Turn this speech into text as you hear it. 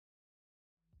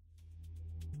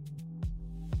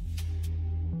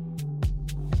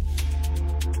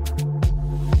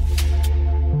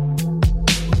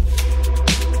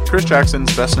Chris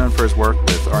Jackson's best known for his work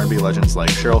with R&B legends like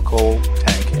Cheryl Cole,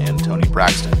 Tank, and Toni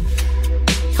Braxton.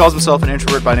 He calls himself an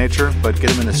introvert by nature, but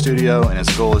get him in the studio and his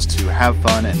goal is to have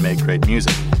fun and make great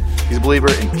music. He's a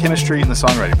believer in chemistry in the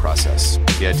songwriting process,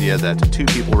 the idea that two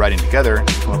people writing together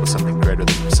come up with something greater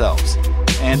than themselves,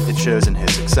 and it shows in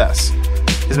his success.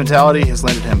 His mentality has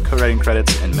landed him co-writing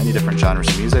credits in many different genres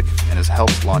of music and has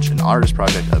helped launch an artist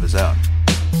project of his own.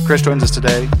 Chris joins us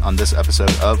today on this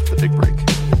episode of The Big Break.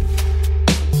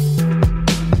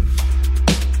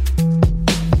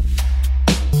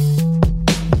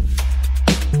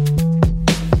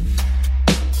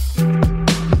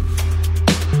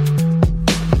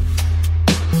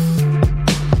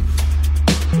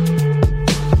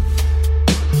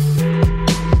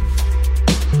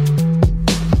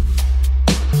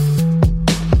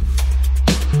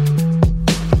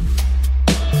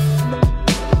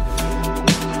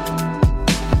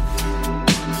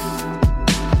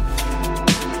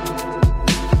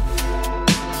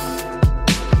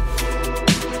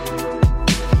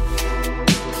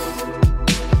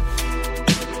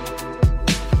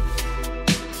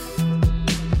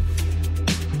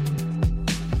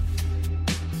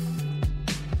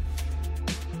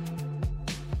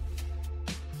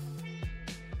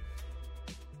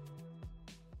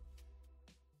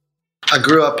 I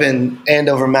grew up in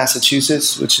Andover,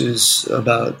 Massachusetts, which is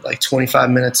about like 25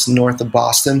 minutes north of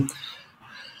Boston.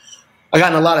 I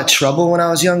got in a lot of trouble when I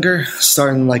was younger,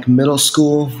 starting like middle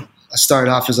school. I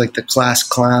started off as like the class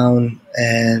clown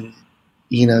and,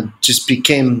 just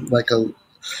became like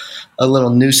a little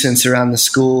nuisance around the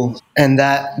school. And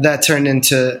that turned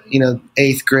into,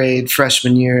 8th grade,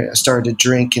 freshman year. I started to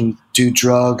drink and do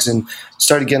drugs and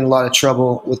started getting a lot of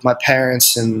trouble with my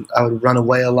parents, and I would run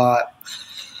away a lot.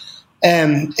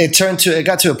 And it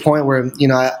got to a point where,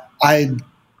 I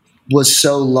was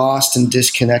so lost and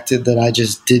disconnected that I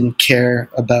just didn't care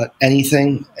about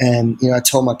anything. And, I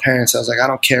told my parents, I was like, I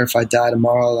don't care if I die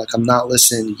tomorrow. Like, I'm not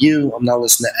listening to you. I'm not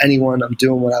listening to anyone. I'm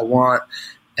doing what I want.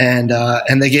 And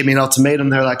they gave me an ultimatum.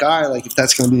 They're like, all right, like if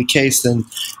that's going to be the case, then,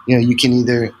 you can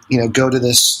either, go to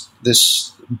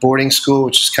this boarding school,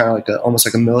 which is kind of like almost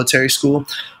like a military school,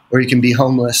 or you can be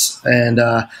homeless. And,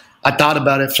 I thought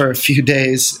about it for a few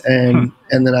days, and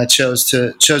then I chose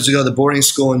to go to the boarding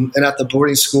school. And at the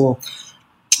boarding school,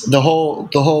 the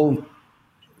whole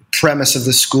premise of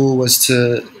the school was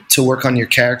to work on your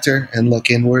character and look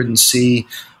inward and see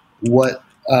what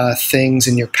things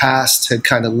in your past had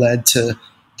kind of led to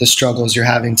the struggles you're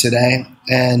having today.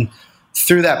 And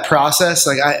through that process,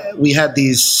 we had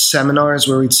these seminars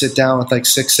where we'd sit down with like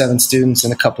 6, 7 students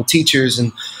and a couple teachers,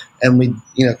 and we'd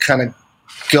kind of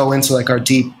go into like our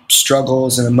deep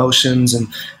struggles and emotions, and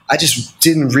I just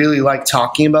didn't really like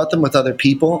talking about them with other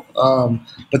people.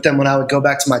 But then when I would go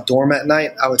back to my dorm at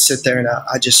night, I would sit there and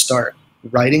I just start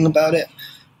writing about it,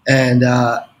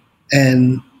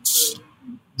 and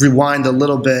rewind a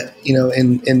little bit.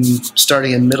 In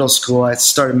starting in middle school, I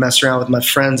started messing around with my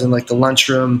friends in like the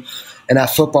lunchroom, and at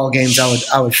football games,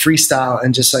 I would freestyle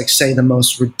and just like say the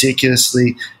most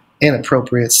ridiculously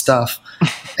inappropriate stuff,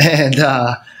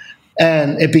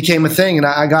 and it became a thing, and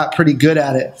I got pretty good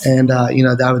at it. And, I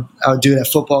would do it at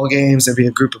football games. There'd be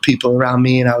a group of people around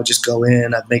me, and I would just go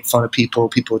in. I'd make fun of people.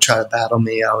 People would try to battle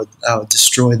me. I would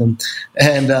destroy them.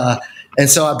 And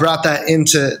so I brought that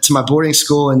into my boarding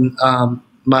school, and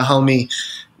my homie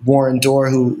Warren Dorr,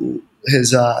 who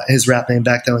his rap name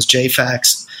back then was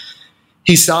J-Fax,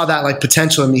 he saw that like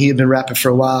potential in me. He had been rapping for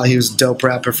a while. He was a dope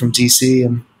rapper from DC,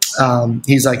 and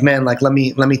he's like, man, like, let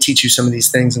me teach you some of these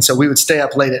things. And so we would stay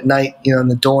up late at night, in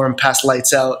the dorm, past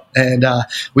lights out, and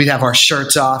we'd have our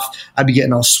shirts off. I'd be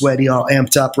getting all sweaty, all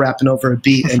amped up, rapping over a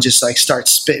beat, and just like start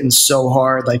spitting so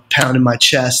hard, like pounding my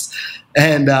chest.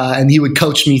 And he would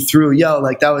coach me through,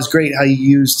 like, that was great how you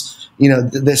used,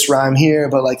 this rhyme here,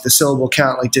 but like the syllable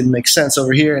count like didn't make sense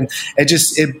over here. And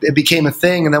it became a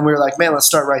thing. And then we were like, man, let's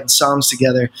start writing songs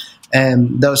together.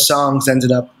 And those songs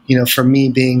ended up, for me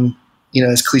being,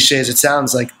 as cliche as it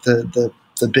sounds, like the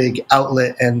big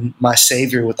outlet and my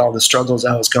savior with all the struggles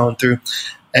I was going through.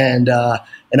 And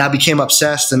I became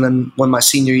obsessed. And then when my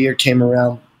senior year came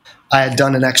around, I had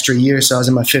done an extra year. So I was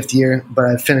in my 5th year, but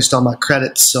I finished all my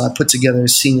credits. So I put together a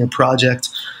senior project,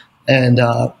 and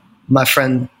my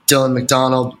friend Dylan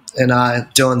McDonald and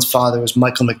Dylan's father was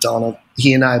Michael McDonald.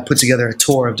 He and I put together a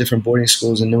tour of different boarding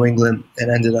schools in New England, and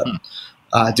ended up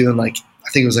doing I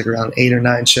think it was like around 8 or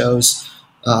 9 shows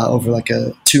over like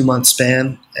a 2-month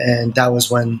span. And that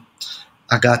was when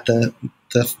I got the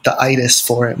itis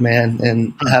for it, man,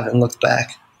 and I haven't looked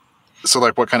back. So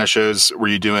like what kind of shows were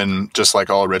you doing? Just like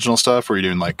all original stuff? Were you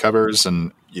doing like covers,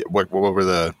 and what were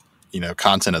the,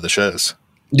 content of the shows?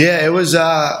 Yeah, it was.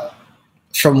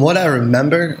 From what I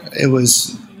remember, it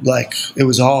was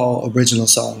all original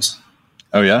songs.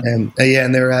 Oh yeah, and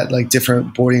and they were at like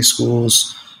different boarding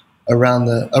schools around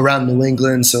New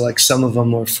England. So like some of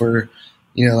them were for,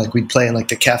 like we'd play in like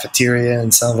the cafeteria,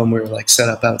 and some of them were like set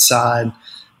up outside.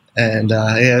 And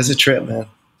it was a trip, man.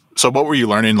 So what were you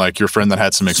learning? Like your friend that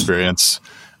had some experience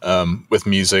with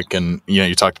music, and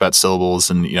you talked about syllables,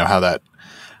 and how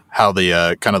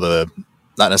the kind of the,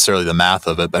 not necessarily the math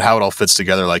of it, but how it all fits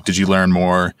together. Like, did you learn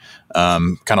more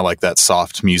kind of like that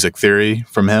soft music theory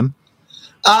from him?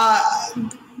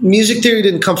 Music theory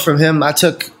didn't come from him. I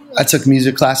took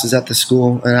music classes at the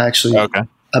school, and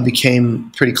I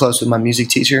became pretty close with my music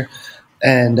teacher,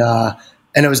 and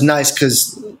it was nice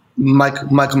because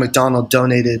Michael McDonald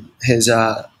donated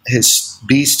his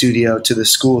B studio to the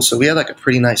school, so we had like a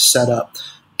pretty nice setup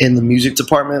in the music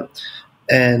department,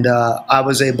 and I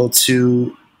was able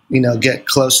to get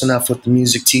close enough with the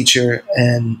music teacher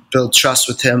and build trust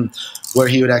with him, where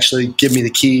he would actually give me the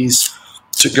keys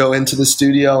to go into the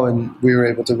studio, and we were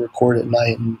able to record at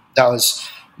night. And that was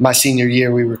my senior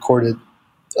year. We recorded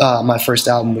my first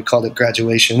album. We called it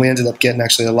Graduation. We ended up getting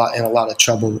actually in a lot of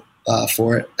trouble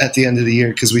for it at the end of the year,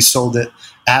 because we sold it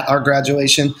at our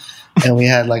graduation, and we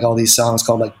had like all these songs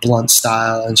called like Blunt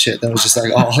Style and shit that was just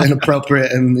like all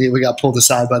inappropriate, and we got pulled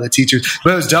aside by the teachers.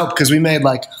 But it was dope because we made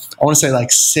like, I want to say like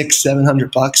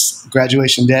 $600-700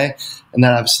 graduation day, and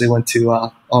that obviously went to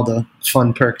all the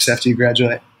fun perks after you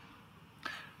graduate.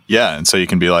 Yeah, and so you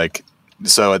can be like,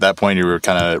 so at that point you were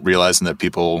kind of realizing that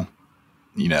people,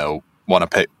 want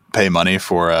to pay money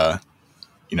for,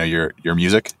 your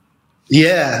music.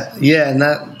 Yeah, and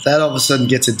that all of a sudden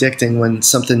gets addicting when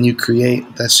something you create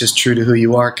that's just true to who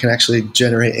you are can actually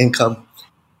generate income.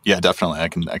 Yeah, definitely. I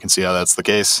can see how that's the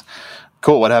case.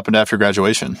 Cool. What happened after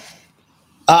graduation?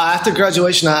 After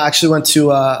graduation, I actually went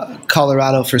to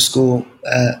Colorado for school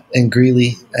in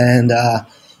Greeley, and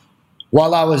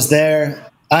while I was there,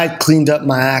 I cleaned up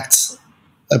my act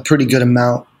a pretty good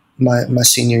amount my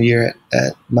senior year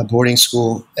at my boarding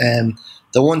school. And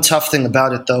the one tough thing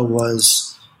about it, though,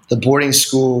 was the boarding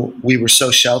school, we were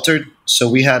so sheltered. So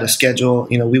we had a schedule.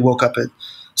 We woke up at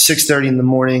 6:30 in the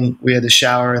morning. We had to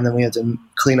shower, and then we had to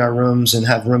clean our rooms and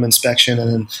have room inspection.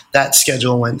 And then that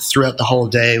schedule went throughout the whole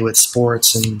day with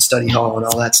sports and study hall and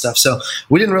all that stuff. So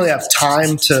we didn't really have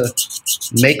time to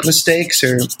make mistakes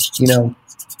or,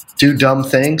 do dumb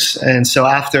things. And so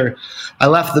after I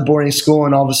left the boarding school,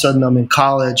 and all of a sudden I'm in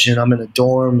college and I'm in a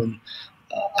dorm, and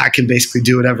I can basically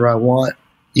do whatever I want,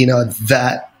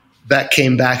 that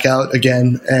came back out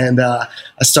again. And I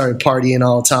started partying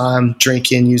all the time,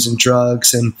 drinking, using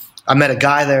drugs. And I met a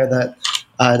guy there that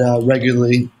I'd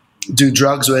regularly do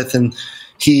drugs with, and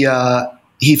he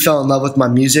fell in love with my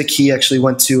music. He actually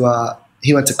went to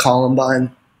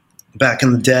Columbine back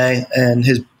in the day, and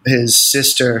his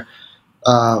sister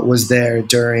was there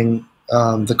during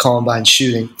the Columbine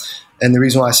shooting. And the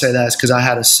reason why I say that is because I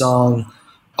had a song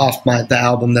off the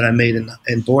album that I made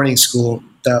in boarding school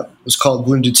that was called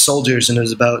Wounded Soldiers, and it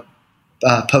was about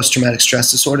post-traumatic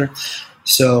stress disorder.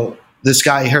 So this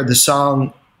guy heard the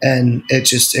song, and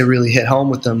it really hit home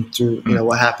with him through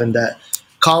what happened at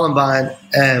Columbine.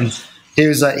 And he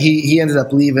was like, he ended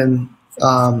up leaving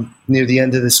near the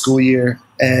end of the school year,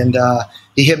 and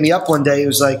he hit me up one day. He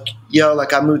was like, "Yo,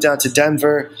 like I moved down to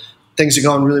Denver. Things are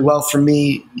going really well for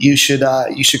me. You should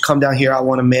come down here. I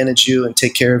want to manage you and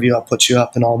take care of you. I'll put you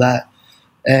up and all that."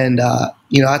 And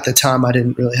at the time, I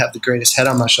didn't really have the greatest head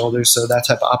on my shoulders, so that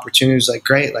type of opportunity was like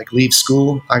great. Like leave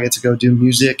school, I get to go do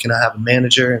music, and I have a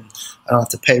manager, and I don't have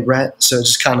to pay rent. So it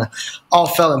just kind of all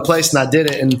fell in place, and I did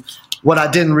it. And what I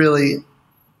didn't really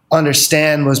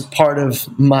understand was part of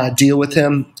my deal with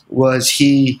him was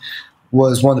he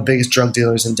was one of the biggest drug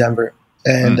dealers in Denver.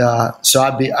 And so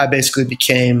I basically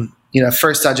became, at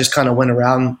first I just kind of went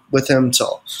around with him to,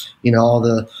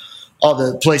 all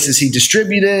the places he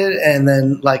distributed, and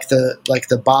then like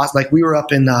the boss, like we were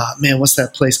up in what's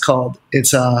that place called?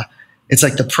 It's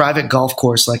like the private golf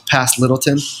course, like past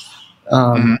Littleton.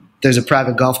 There's a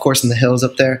private golf course in the hills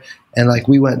up there, and like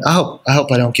we went. I hope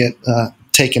I don't get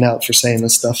taken out for saying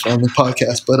this stuff on the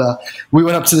podcast, but we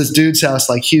went up to this dude's house,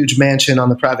 like huge mansion on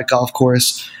the private golf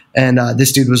course. And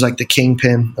this dude was like the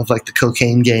kingpin of like the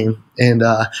cocaine game in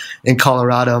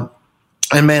Colorado.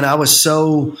 And man, I was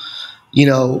so,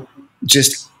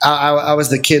 I was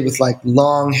the kid with like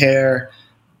long hair,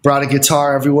 brought a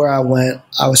guitar everywhere I went.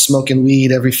 I was smoking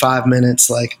weed every 5 minutes.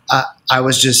 Like I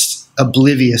was just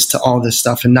oblivious to all this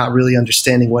stuff and not really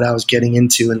understanding what I was getting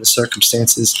into in the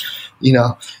circumstances,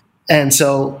 And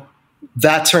so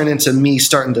that turned into me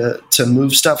starting to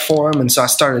move stuff for him. And so I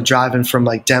started driving from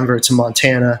like Denver to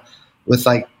Montana with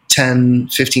like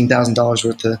 $10,000-$15,000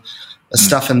 worth of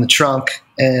stuff in the trunk,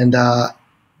 and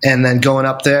then going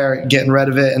up there, getting rid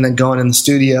of it, and then going in the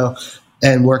studio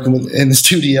and working in the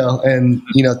studio, and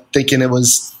thinking that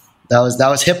was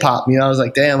hip hop. I was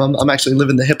like, damn, I'm actually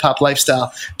living the hip hop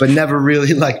lifestyle, but never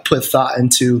really like put thought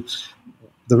into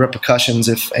the repercussions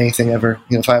if anything ever,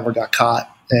 if I ever got caught.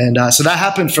 And so that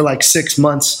happened for like 6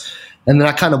 months. And then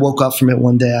I kind of woke up from it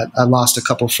one day. I lost a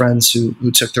couple friends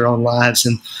who took their own lives,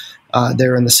 and they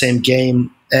were in the same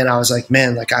game. And I was like,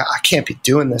 man, like I can't be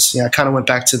doing this. I kind of went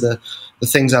back to the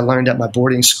things I learned at my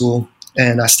boarding school,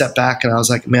 and I stepped back and I was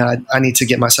like, man, I need to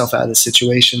get myself out of this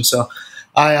situation. So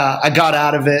I got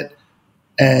out of it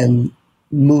and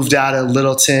moved out of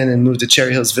Littleton and moved to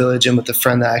Cherry Hills Village, and with a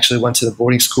friend that I actually went to the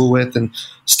boarding school with, and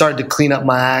started to clean up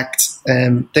my act,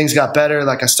 and things got better.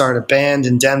 Like I started a band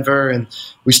in Denver, and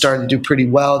we started to do pretty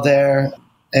well there.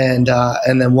 And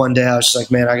then one day I was just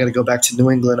like, man, I got to go back to New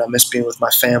England. I miss being with my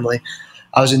family.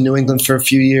 I was in New England for a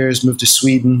few years, moved to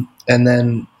Sweden, and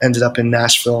then ended up in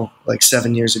Nashville like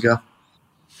 7 years ago.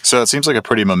 So it seems like a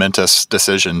pretty momentous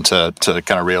decision to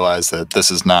kind of realize that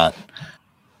this is not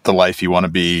the life you want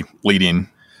to be leading.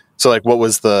 So like, what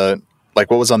was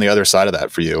on the other side of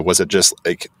that for you? Was it just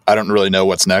like, I don't really know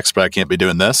what's next, but I can't be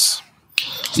doing this?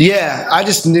 Yeah, I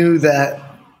just knew that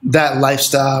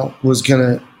lifestyle was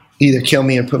going to either kill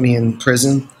me or put me in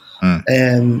prison.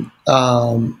 And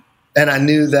I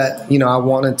knew that,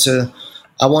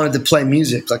 I wanted to play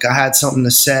music. Like I had something to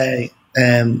say,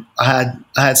 and I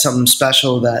had something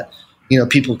special that,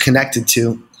 people connected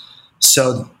to.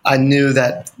 So I knew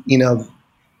that,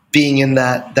 being in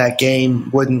that game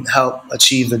wouldn't help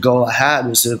achieve the goal I had,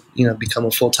 was to, become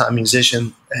a full-time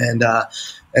musician. And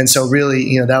so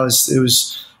really, it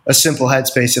was a simple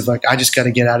headspace of like, I just got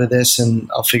to get out of this,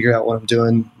 and I'll figure out what I'm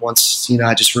doing once,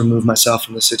 I just remove myself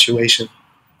from the situation.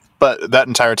 But that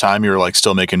entire time you were like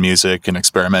still making music and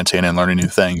experimenting and learning new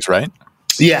things, right?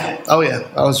 Yeah. Oh yeah.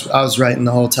 I was writing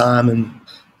the whole time.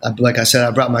 And like I said,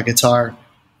 I brought my guitar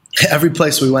every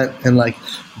place we went and like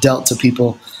dealt to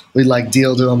people. We'd like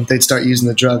deal to them. They'd start using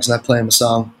the drugs, and I'd play them a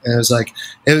song. And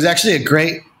it was actually a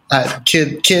great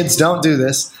kids don't do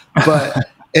this, but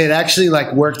it actually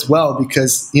like worked well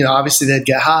because, obviously they'd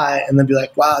get high and then be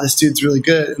like, wow, this dude's really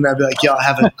good. And I'd be like, yo, I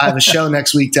have a show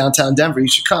next week downtown Denver. You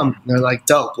should come. And they're like,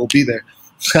 dope, we'll be there.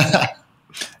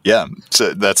 Yeah.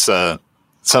 So that's a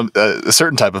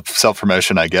certain type of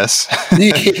self-promotion, I guess.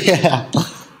 Yeah.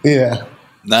 Yeah.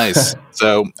 Nice.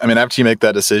 So, I mean, after you make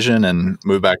that decision and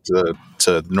move back to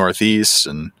the Northeast,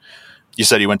 and you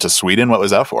said you went to Sweden, what was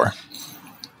that for?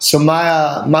 So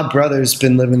my brother's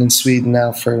been living in Sweden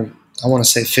now for, I want to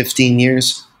say 15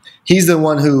 years. He's the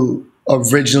one who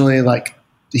originally, like,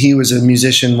 he was a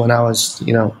musician when I was,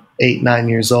 8, 9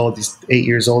 years old. He's 8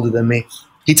 years older than me.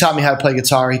 He taught me how to play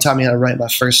guitar. He taught me how to write my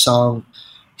first song.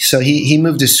 So he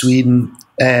moved to Sweden,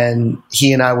 and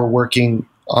he and I were working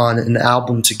on an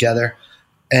album together.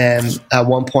 And at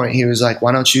one point he was like,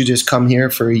 why don't you just come here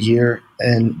for a year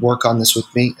and work on this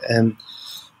with me? And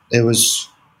it was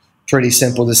a pretty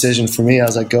simple decision for me. I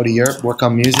was like, go to Europe, work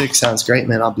on music. Sounds great,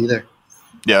 man. I'll be there.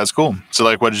 Yeah, that's cool. So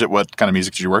like, what kind of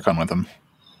music did you work on with him?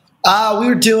 We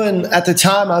were doing, at the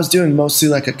time I was doing mostly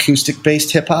like acoustic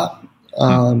based hip hop.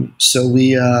 So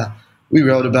we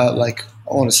wrote about like,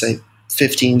 I want to say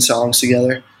 15 songs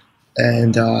together.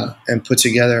 And put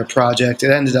together a project.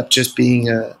 It ended up just being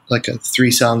a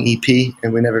 3-song EP,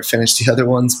 and we never finished the other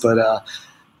ones. But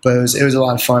it was a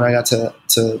lot of fun. I got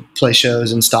to play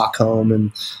shows in Stockholm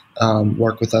and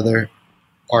work with other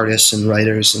artists and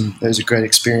writers, and it was a great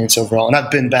experience overall. And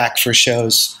I've been back for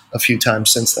shows a few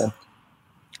times since then.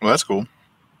 Well, that's cool.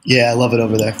 Yeah, I love it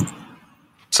over there.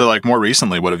 So, like, more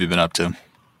recently, what have you been up to?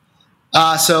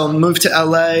 So moved to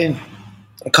LA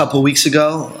a couple of weeks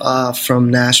ago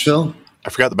from Nashville. I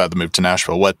forgot about the move to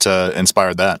Nashville. What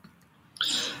inspired that?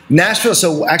 Nashville.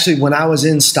 So actually, when I was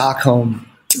in Stockholm,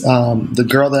 the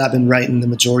girl that I've been writing the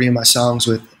majority of my songs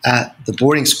with at the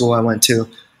boarding school I went to,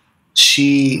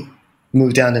 she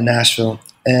moved down to Nashville.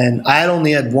 And I had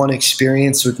only had one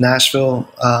experience with Nashville.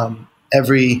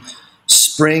 Every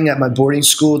spring at my boarding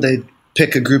school, they'd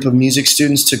pick a group of music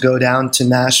students to go down to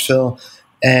Nashville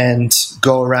and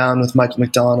go around with Michael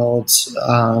McDonald,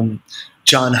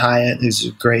 John Hyatt, who's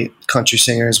a great country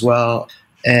singer as well,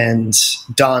 and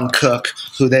Don Cook,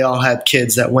 who they all had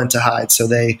kids that went to Hyde. So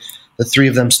the three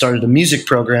of them started a music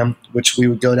program, which we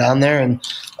would go down there and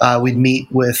we'd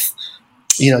meet with,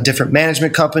 different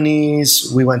management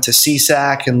companies. We went to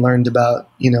CSAC and learned about,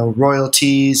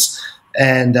 royalties.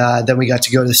 And then we got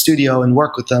to go to the studio and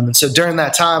work with them. And so during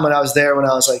that time when I was there, when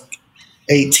I was like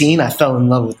 18, I fell in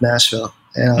love with Nashville.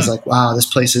 And I was like, wow, this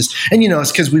place is, and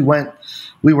it's because we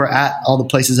were at all the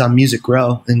places on Music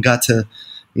Row and got to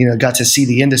see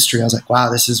the industry. I was like, wow,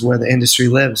 this is where the industry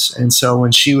lives. And so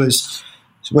when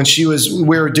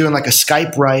we were doing like a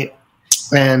Skype right,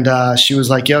 and she was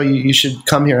like, yo, you should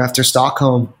come here after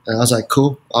Stockholm. And I was like,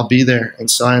 cool, I'll be there. And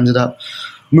so I ended up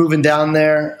moving down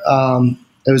there.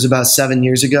 It was about 7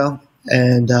 years ago.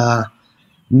 And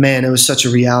man, it was such a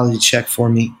reality check for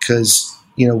me because,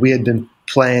 we had been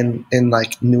playing in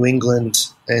like New England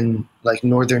and like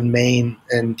Northern Maine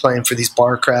and playing for these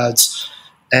bar crowds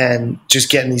and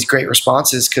just getting these great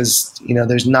responses because,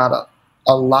 there's not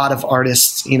a lot of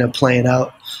artists, playing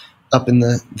out up in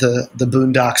the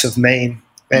boondocks of Maine.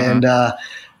 And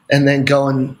then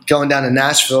going down to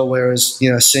Nashville where it was,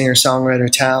 a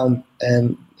singer-songwriter town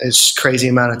and it's crazy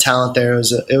amount of talent there.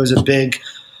 It was a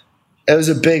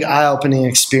big eye-opening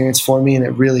experience for me, and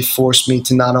it really forced me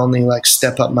to not only like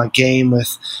step up my game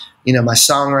with, my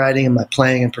songwriting and my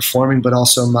playing and performing, but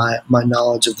also my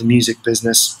knowledge of the music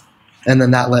business. And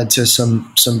then that led to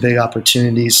some big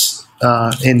opportunities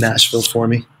in Nashville for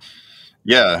me.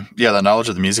 Yeah. The knowledge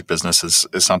of the music business is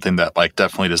something that like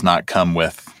definitely does not come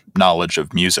with knowledge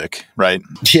of music, right?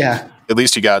 Yeah. At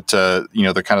least you got the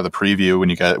kind of the preview when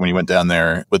you went down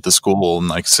there with the school and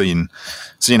like seeing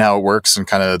how it works and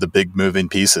kind of the big moving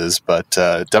pieces. But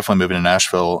definitely moving to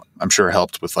Nashville, I'm sure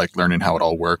helped with like learning how it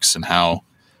all works and how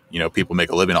people make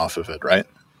a living off of it, right?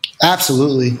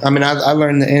 Absolutely. I mean, I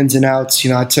learned the ins and outs.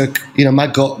 I took my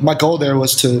goal there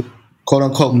was to quote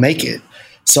unquote make it.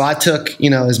 So I took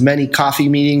as many coffee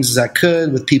meetings as I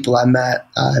could with people I met.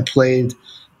 I played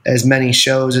as many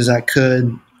shows as I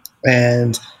could,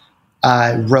 and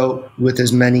I wrote with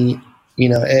as many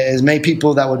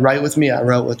people that would write with me. I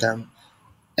wrote with them,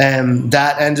 and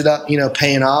that ended up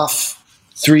paying off.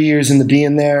 3 years into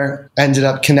being there, ended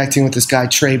up connecting with this guy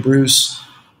Trey Bruce,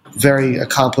 very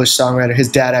accomplished songwriter.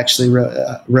 His dad actually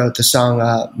wrote the song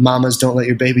 "Mamas Don't Let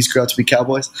Your Babies Grow Up to Be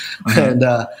Cowboys,"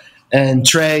 and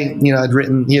Trey,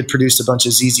 he had produced a bunch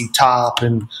of ZZ Top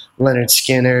and Leonard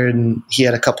Skinner, and he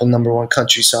had a couple #1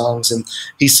 country songs. And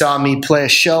he saw me play a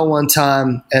show one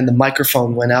time, and the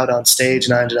microphone went out on stage,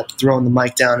 and I ended up throwing the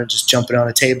mic down and just jumping on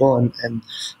a table and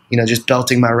just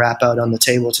belting my rap out on the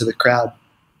table to the crowd.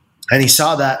 And he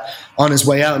saw that on his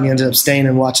way out, and he ended up staying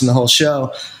and watching the whole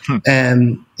show.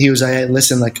 And he was like, hey,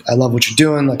 listen, like, I love what you're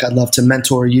doing. Like, I'd love to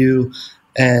mentor you.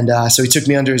 And so he took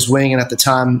me under his wing. And at the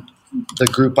time, the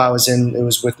group I was in, it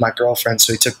was with my girlfriend.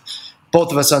 So he took both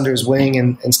of us under his wing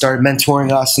and started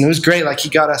mentoring us. And it was great. Like, he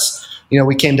got us,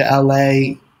 we came to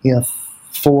LA,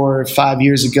 4 or 5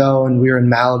 years ago, and we were in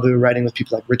Malibu writing with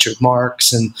people like Richard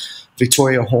Marx and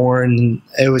Victoria Horn. And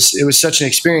it was such an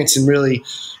experience and really,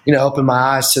 opened my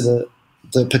eyes to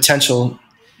the potential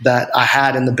that I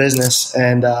had in the business.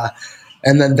 And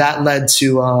then that led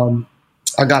to,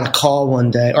 I got a call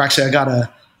one day, or actually I got a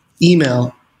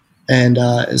email, and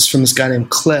it's from this guy named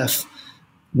Cliff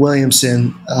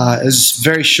Williamson. It was a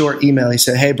very short email. He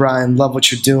said, hey, Brian, love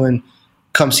what you're doing.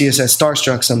 Come see us at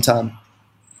Starstruck sometime.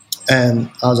 And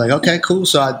I was like, okay, cool.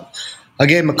 So I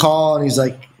gave him a call, and he's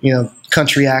like,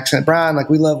 country accent, Brian, like,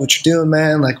 we love what you're doing,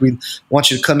 man. Like, we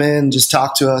want you to come in, just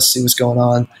talk to us, see what's going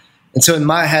on. And so in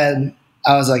my head,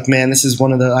 I was like, man, this is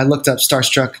I looked up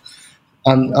Starstruck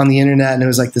on the internet, and it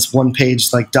was like this one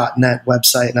page, like .net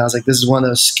website. And I was like, this is one of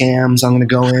those scams. I'm going to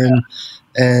go in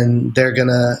and they're going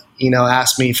to,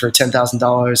 ask me for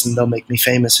 $10,000 and they'll make me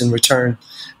famous in return.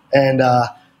 And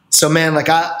so, man, like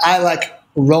I like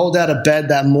rolled out of bed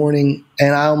that morning,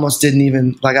 and I almost didn't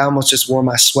even, like, I almost just wore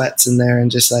my sweats in there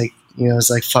and just like, it was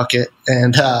like, fuck it.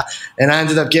 And I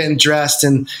ended up getting dressed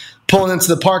and pulling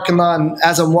into the parking lot. And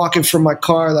as I'm walking from my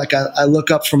car, like I look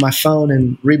up from my phone,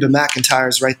 and Reba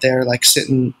McEntire's right there, like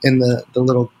sitting in the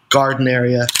little garden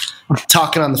area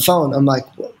talking on the phone. I'm like,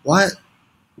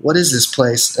 what is this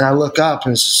place? And I look up,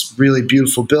 and it's this really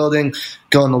beautiful building.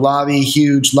 Go in the lobby,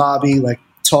 huge lobby, like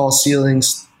tall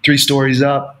ceilings, 3 stories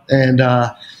up. And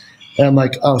I'm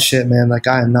like, oh shit, man, like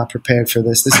I am not prepared for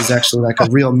this. This is actually like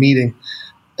a real meeting.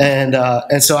 And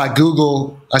so I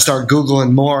start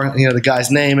Googling more, the guy's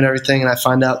name and everything. And I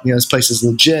find out, this place is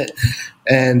legit,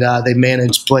 and they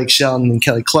manage Blake Shelton and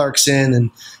Kelly Clarkson. And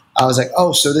I was like,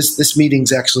 oh, so this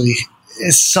meeting's actually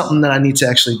is something that I need to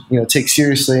actually, take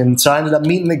seriously. And so I ended up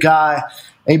meeting the guy,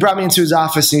 and he brought me into his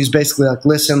office, and he was basically like,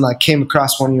 listen, like, came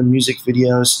across one of your music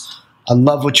videos. I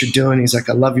love what you're doing. He's like,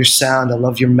 I love your sound. I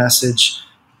love your message.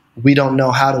 We don't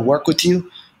know how to work with you,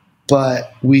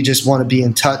 but we just want to be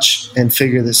in touch and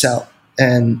figure this out.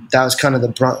 And that was kind of the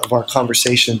brunt of our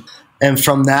conversation. And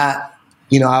from that,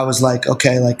 I was like,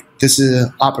 okay, like, this is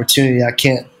an opportunity I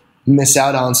can't miss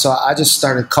out on. So I just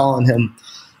started calling him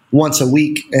once a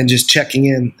week and just checking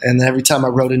in. And every time I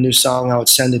wrote a new song, I would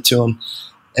send it to him.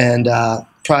 And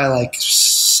probably like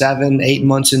 7-8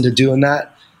 months into doing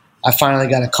that, I finally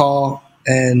got a call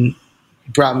and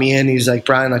brought me in. He's like,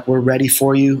 Brian, like, we're ready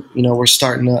for you. You know, we're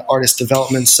starting the artist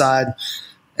development side,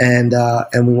 and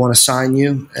we want to sign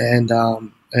you and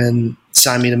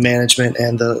sign me to management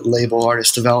and the label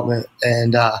artist development.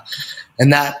 And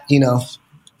that, you know,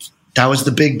 that was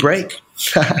the big break.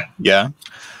 Yeah.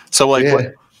 So like, Yeah.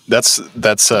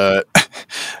 that's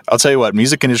I'll tell you what,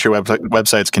 music industry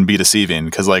websites can be deceiving,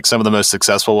 because like some of the most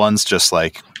successful ones just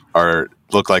like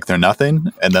look like they're nothing,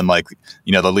 and then like,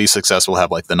 you know, the least successful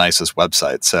have like the nicest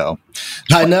website. So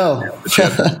I know.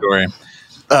 story.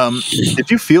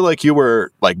 Did you feel like you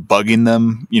were like bugging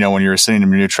them, you know, when you were sending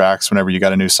them new tracks whenever you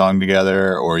got a new song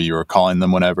together, or you were calling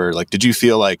them whenever? Like, did you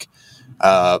feel like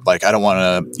I don't want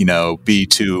to, you know, be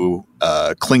too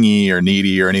clingy or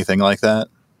needy or anything like that?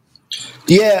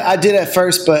 Yeah, I did at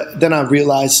first, but then I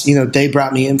realized, you know, they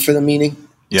brought me in for the meeting.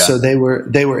 Yeah. So they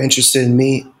were interested in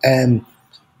me, and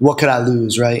what could I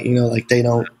lose, right? You know, like they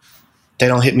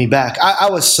don't hit me back. I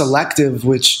was selective,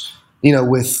 which, you know,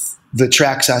 with the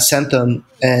tracks I sent them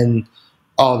and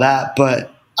all that,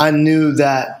 but I knew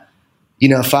that, you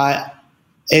know,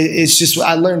 it's just,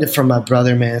 I learned it from my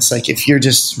brother, man. It's like, if you're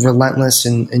just relentless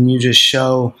and you just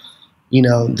show, you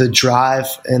know, the drive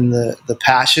and the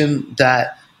passion,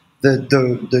 that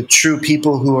the true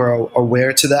people who are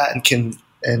aware to that and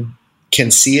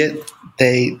can see it,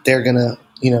 they're gonna,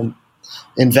 you know,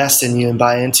 invest in you and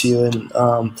buy into you. And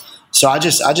so I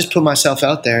just put myself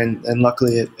out there, and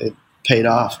luckily it paid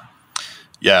off.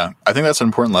 Yeah, I think that's an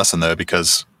important lesson though,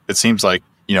 because it seems like,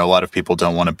 you know, a lot of people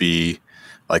don't want to be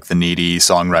like the needy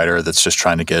songwriter that's just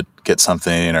trying to get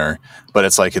something, but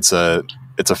it's like it's a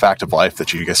fact of life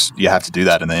that you have to do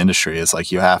that in the industry. It's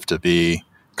like you have to be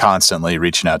constantly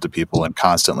reaching out to people and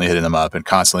constantly hitting them up and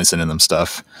constantly sending them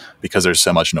stuff, because there's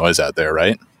so much noise out there,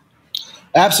 right?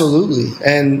 Absolutely.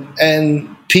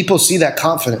 And people see that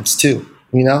confidence too,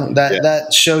 you know,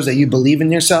 that shows that you believe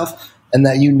in yourself and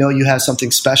that, you know, you have something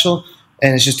special,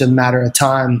 and it's just a matter of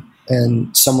time,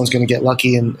 and someone's going to get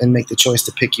lucky and make the choice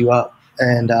to pick you up.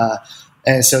 And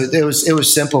so it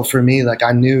was simple for me. Like,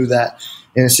 I knew that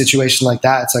in a situation like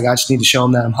that, it's like, I just need to show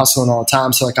them that I'm hustling all the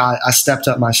time. So like I stepped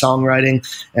up my songwriting,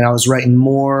 and I was writing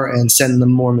more and sending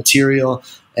them more material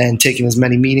and taking as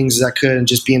many meetings as I could, and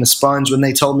just being a sponge. When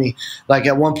they told me, like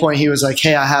at one point he was like,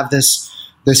 hey, I have this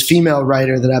female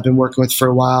writer that I've been working with for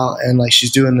a while, and like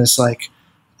she's doing this like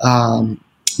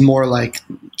more like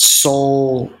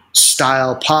soul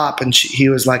style pop, and he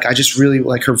was like, I just really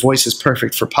like, her voice is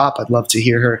perfect for pop. I'd love to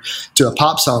hear her do a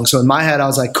pop song. So in my head I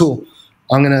was like, cool,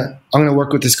 I'm gonna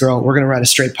work with this girl. We're gonna write a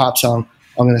straight pop song.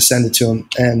 I'm gonna send it to him.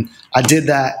 And I did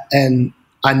that, and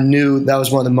I knew that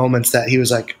was one of the moments that he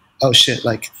was like, oh shit,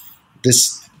 like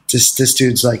this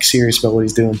dude's like serious about what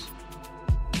he's doing.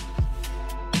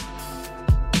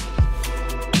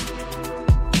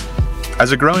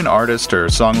 As a growing artist or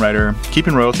songwriter,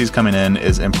 keeping royalties coming in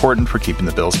is important for keeping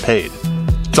the bills paid.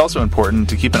 It's also important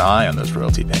to keep an eye on those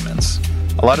royalty payments.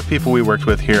 A lot of people we worked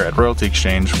with here at Royalty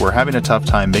Exchange were having a tough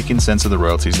time making sense of the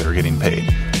royalties that were getting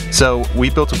paid. So we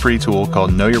built a free tool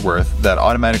called Know Your Worth that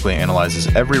automatically analyzes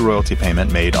every royalty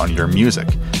payment made on your music.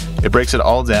 It breaks it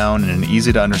all down in an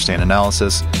easy-to-understand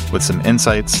analysis with some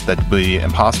insights that would be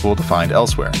impossible to find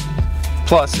elsewhere.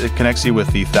 Plus, it connects you with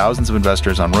the thousands of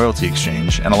investors on Royalty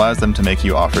Exchange and allows them to make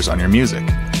you offers on your music.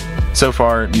 So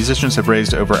far, musicians have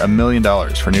raised over $1 million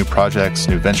for new projects,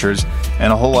 new ventures,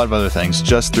 and a whole lot of other things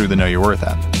just through the Know Your Worth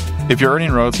app. If you're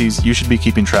earning royalties, you should be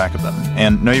keeping track of them,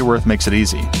 and Know Your Worth makes it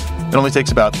easy. It only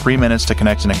takes about 3 minutes to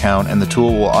connect an account, and the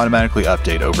tool will automatically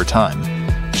update over time.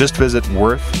 Just visit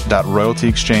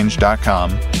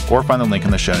worth.royaltyexchange.com or find the link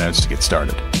in the show notes to get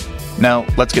started. Now,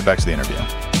 let's get back to the interview.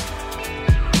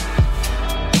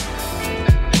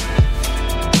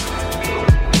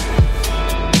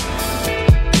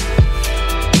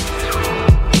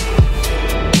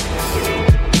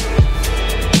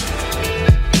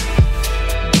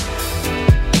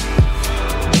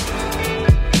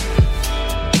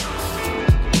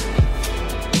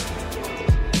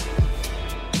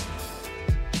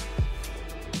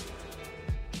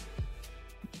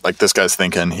 Like, this guy's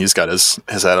thinking he's got his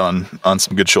head on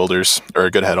some good shoulders, or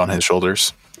a good head on his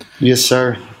shoulders. Yes,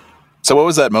 sir. So what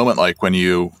was that moment like when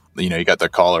you got the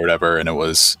call or whatever, and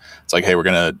it's like, hey, we're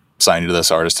going to sign you to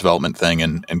this artist development thing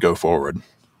and go forward?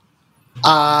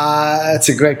 That's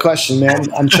a great question,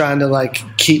 man. I'm trying to like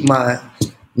keep my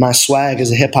swag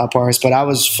as a hip hop artist, but I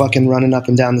was fucking running up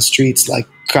and down the streets, like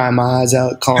crying my eyes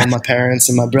out, calling my parents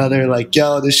and my brother, like,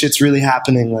 yo, this shit's really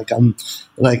happening. Like, I'm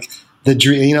like the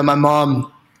dream, my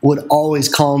mom would always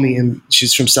call me, and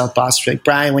she's from South Boston. She's like,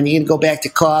 Brian, when are you going to go back to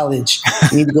college?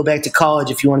 You need to go back to college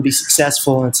if you want to be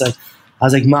successful. And it's like, I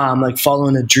was like, Mom, I'm like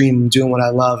following a dream and doing what I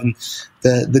love. And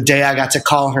the day I got to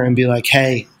call her and be like,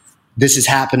 hey, this is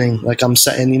happening. Like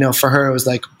and you know, for her, it was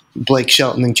like Blake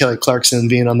Shelton and Kelly Clarkson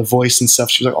being on The Voice and stuff.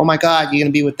 She was like, oh my God, you're going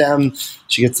to be with them.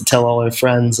 She gets to tell all her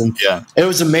friends. And It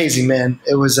was amazing, man.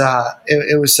 It was,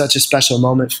 it was such a special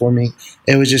moment for me.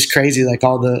 It was just crazy. Like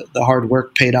all the hard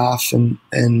work paid off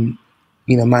and,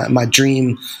 you know, my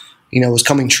dream, you know, was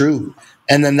coming true.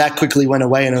 And then that quickly went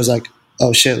away and I was like,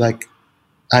 oh shit, like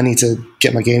I need to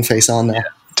get my game face on now. Yeah.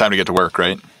 Time to get to work,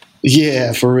 right?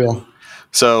 Yeah, for real.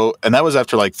 So, and that was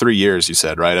after like 3 years, you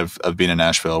said, right? Of being in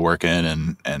Nashville,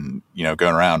 working and, you know,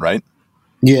 going around, right?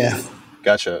 Yeah.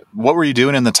 Gotcha. What were you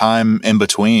doing in the time in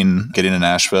between getting to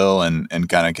Nashville and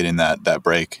kind of getting that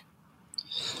break?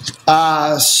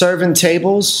 Serving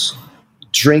tables,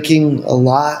 drinking a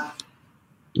lot,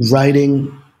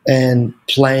 writing and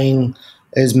playing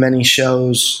as many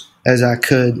shows as I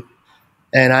could.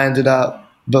 And I ended up,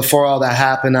 before all that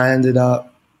happened, I ended up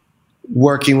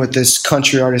working with this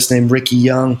country artist named Ricky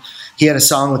Young. He had a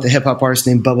song with a hip hop artist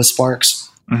named Bubba Sparks.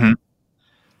 Mm-hmm.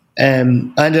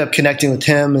 And I ended up connecting with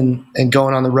him and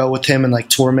going on the road with him and like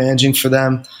tour managing for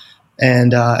them.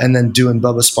 And then doing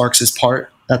Bubba Sparks'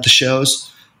 part at the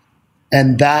shows.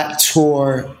 And that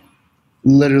tour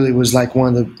literally was like one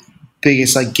of the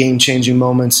biggest like game changing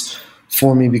moments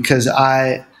for me because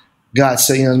I got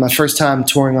so, you know, it was my first time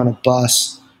touring on a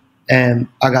bus. And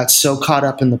I got so caught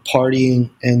up in the partying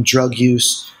and drug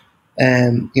use.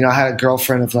 And, you know, I had a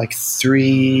girlfriend of like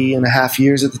 3.5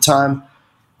 years at the time.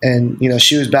 And, you know,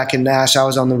 she was back in Nash. I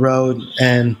was on the road.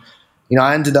 And, you know,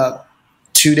 I ended up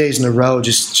 2 days in a row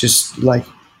just like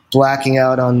blacking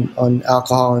out on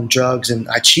alcohol and drugs. And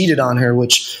I cheated on her,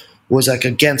 which was like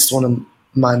against one of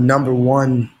my number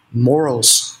one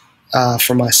morals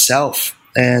for myself.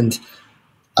 And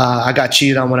I got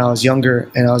cheated on when I was younger,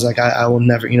 and I was like, I will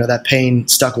never, you know, that pain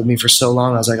stuck with me for so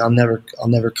long. I was like, I'll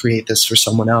never create this for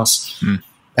someone else. Mm.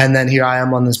 And then here I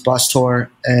am on this bus tour,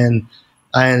 and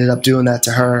I ended up doing that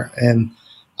to her. And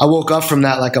I woke up from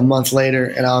that like a month later,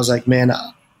 and I was like, man,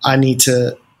 I need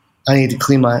to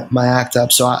clean my act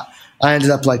up. So I ended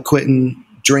up like quitting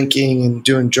drinking and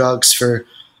doing drugs for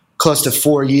close to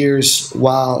 4 years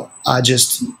while I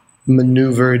just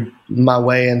maneuvered my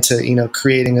way into, you know,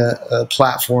 creating a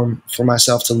platform for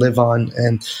myself to live on.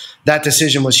 And that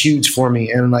decision was huge for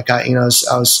me. And like, I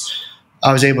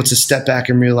was able to step back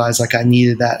and realize like I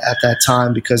needed that at that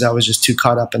time because I was just too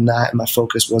caught up in that and my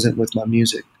focus wasn't with my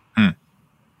music.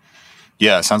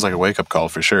 Yeah. It sounds like a wake up call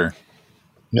for sure.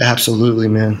 Absolutely,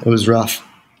 man. It was rough.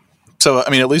 So, I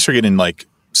mean, at least you're getting like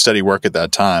steady work at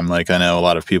that time. Like I know a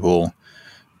lot of people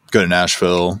go to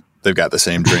Nashville, they've got the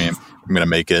same dream. I'm going to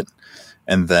make it.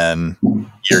 And then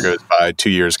year goes by, 2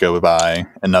 years go by,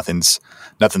 and nothing's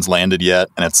landed yet.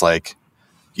 And it's like,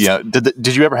 you know,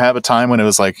 did you ever have a time when it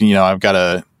was like, you know, I've got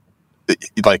to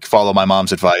like follow my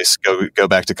mom's advice, go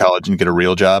back to college and get a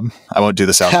real job? I won't do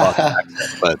the South Boston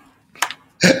accent, but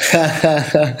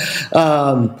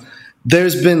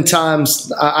there's been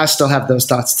times I still have those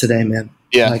thoughts today, man.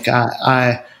 Yeah. Like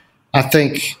I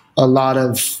think a lot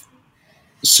of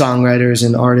songwriters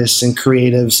and artists and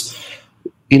creatives,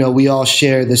 you know, we all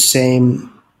share the same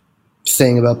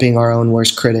thing about being our own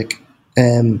worst critic.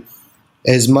 And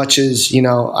as much as, you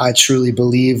know, I truly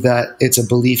believe that it's a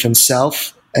belief in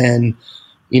self and,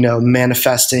 you know,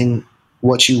 manifesting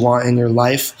what you want in your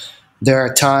life, there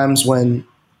are times when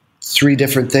 3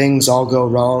 different things all go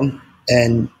wrong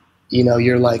and, you know,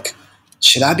 you're like,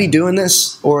 should I be doing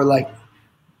this? Or like,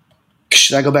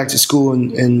 should I go back to school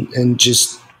and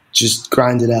just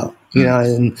grind it out, you know?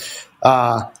 And,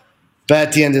 but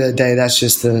at the end of the day, that's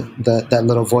just that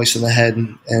little voice in the head.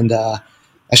 And I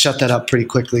shut that up pretty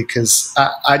quickly because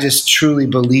I just truly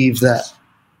believe that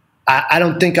I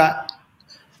don't think I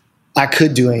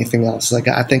could do anything else. Like,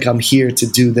 I think I'm here to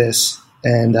do this.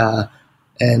 And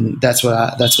that's what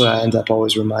I end up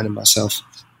always reminding myself.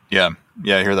 Yeah.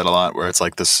 Yeah. I hear that a lot where it's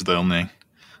like, this is the only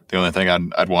thing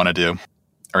I'd want to do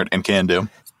and can do.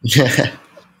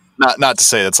 Not to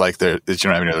say it's like that you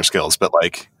don't have any other skills, but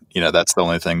like, you know, that's the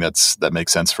only thing that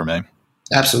makes sense for me.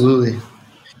 Absolutely.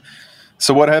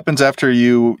 So what happens after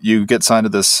you get signed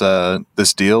to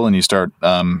this deal and you start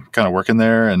kind of working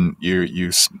there and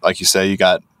you like you say, you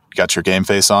got your game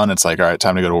face on, it's like, all right,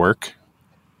 time to go to work?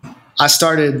 I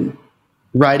started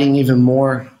writing even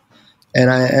more, and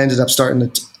I ended up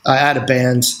I had a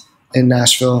band in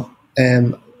Nashville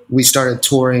and we started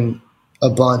touring a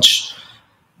bunch,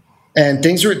 and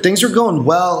things were going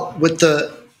well with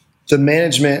the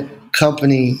management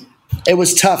company. It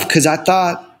was tough because I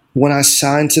thought when I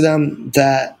signed to them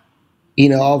that,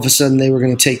 all of a sudden they were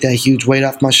going to take that huge weight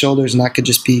off my shoulders and I could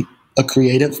just be a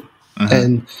creative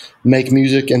and make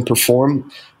music and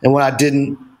perform. And what I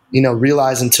didn't,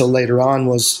 realize until later on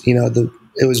was,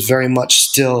 it was very much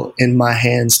still in my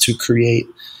hands to create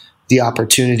the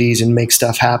opportunities and make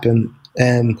stuff happen.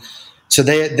 And so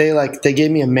they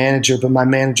gave me a manager, but my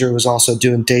manager was also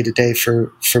doing day to day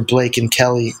for Blake and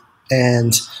Kelly.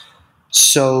 And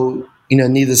so,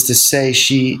 needless to say,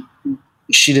 she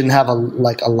didn't have a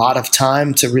lot of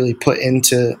time to really put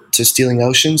into Stealing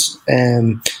Oceans.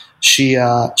 And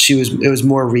it was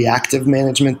more reactive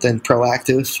management than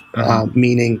proactive,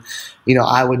 meaning,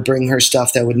 I would bring her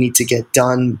stuff that would need to get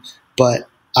done, but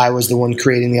I was the one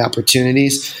creating the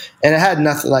opportunities. And it had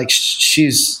nothing,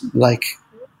 she's like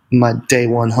my day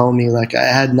one homie. Like, I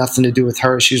had nothing to do with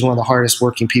her. She's one of the hardest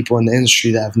working people in the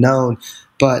industry that I've known.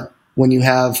 But when you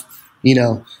have,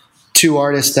 2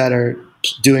 artists that are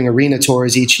doing arena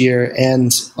tours each year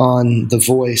and on The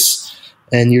Voice,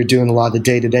 and you're doing a lot of the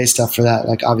day-to-day stuff for that,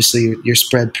 like, obviously you're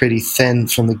spread pretty thin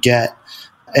from the get.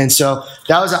 And so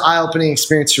that was an eye-opening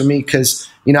experience for me because,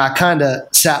 I kind of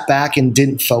sat back and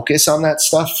didn't focus on that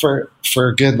stuff for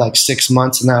a good 6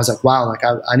 months. And I was like, wow,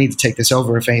 I need to take this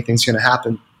over if anything's going to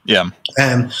happen. Yeah.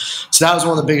 And so that was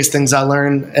one of the biggest things I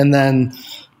learned. And then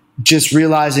just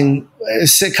realizing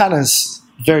it's kind of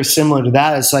very similar to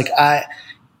that. It's like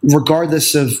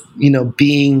regardless of,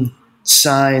 being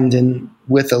signed and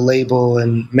with a label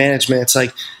and management, it's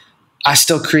like I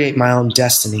still create my own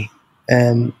destiny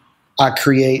and I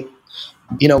create,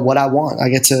 what I want. I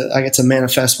get to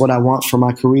manifest what I want for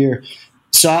my career.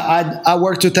 So I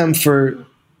worked with them for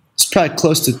it's probably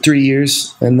close to 3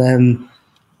 years, and then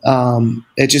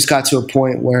it just got to a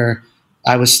point where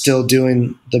I was still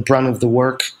doing the brunt of the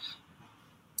work,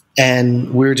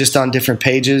 and we were just on different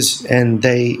pages. And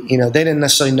they didn't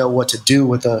necessarily know what to do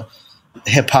with a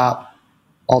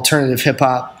alternative hip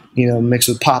hop, mixed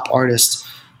with pop artist.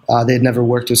 They had never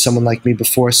worked with someone like me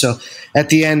before. So at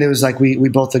the end, it was like we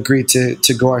both agreed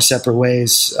to go our separate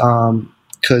ways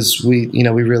because we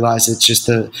realized it's just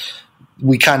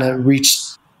we kind of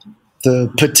reached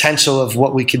the potential of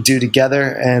what we could do together,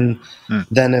 and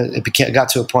then it got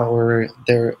to a point where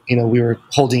we were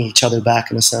holding each other back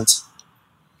in a sense.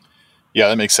 Yeah,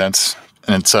 that makes sense,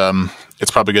 and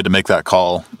it's probably good to make that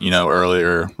call,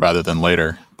 earlier rather than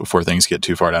later, before things get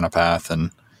too far down a path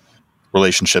and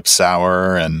relationships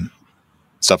sour and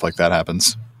stuff like that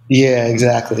happens. Yeah,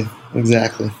 exactly.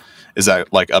 Is that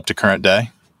up to current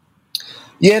day?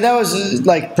 Yeah, that was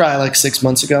probably 6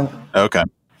 months ago. Okay.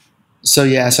 So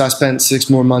I spent 6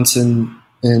 more months in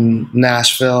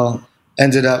Nashville,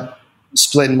 ended up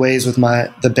splitting ways with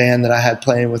the band that I had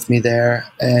playing with me there.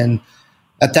 And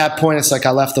at that point, it's like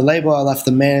I left the label, I left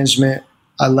the management,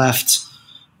 I left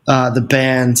the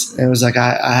band, and it was like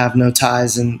I have no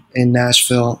ties in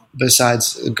Nashville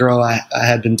besides a girl I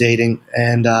had been dating,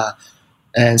 and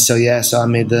so I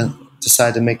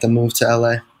decided to make the move to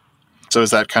LA. So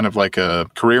is that kind of like a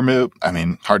career move? I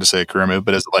mean, hard to say a career move,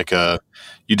 but is it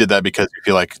you did that because you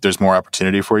feel like there's more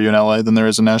opportunity for you in LA than there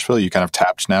is in Nashville? You kind of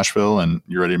tapped Nashville and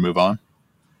you're ready to move on?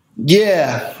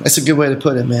 Yeah, that's a good way to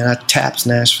put it, man. I tapped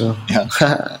Nashville. Yeah.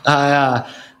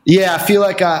 I feel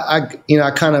like I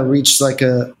kind of reached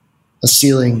a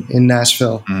ceiling in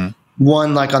Nashville. Mm-hmm.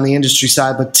 One, on the industry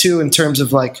side, but two, in terms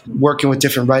of working with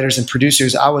different writers and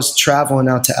producers. I was traveling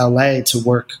out to LA to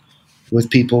work with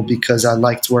people because I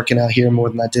liked working out here more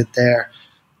than I did there.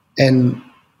 And,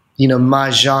 my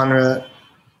genre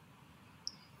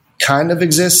kind of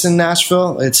exists in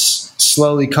Nashville. It's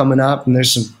slowly coming up and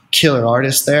there's some killer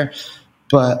artists there,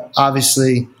 but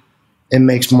obviously it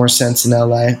makes more sense in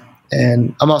LA.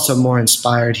 And I'm also more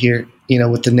inspired here,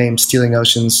 with the name Stealing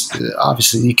Oceans.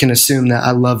 Obviously you can assume that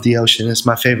I love the ocean. It's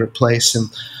my favorite place, and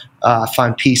I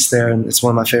find peace there, and it's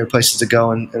one of my favorite places to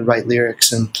go and write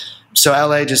lyrics. And so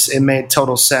LA it made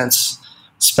total sense,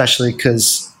 especially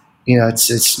because,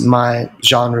 it's my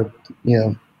genre,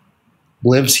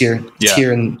 lives here. It's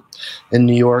here in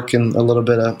New York and a little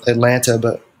bit of Atlanta,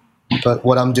 but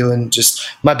what I'm doing, just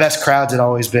my best crowds had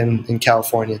always been in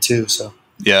California too. So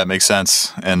yeah, it makes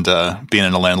sense. And being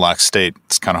in a landlocked state,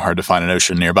 it's kind of hard to find an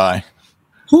ocean nearby.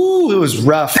 Ooh, it was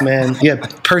rough, man. Yeah,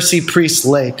 Percy Priest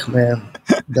Lake, man.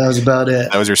 That was about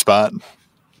it. That was your spot?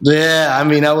 Yeah, I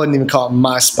mean, I wouldn't even call it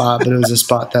my spot, but it was a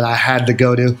spot that I had to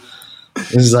go to.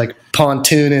 It was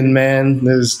pontooning, man.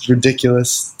 It was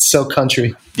ridiculous. So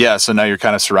country. Yeah, so now you're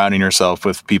kind of surrounding yourself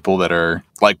with people that are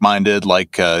like-minded,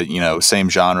 same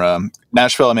genre.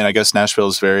 Nashville, I mean, I guess Nashville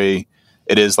is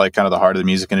it is kind of the heart of the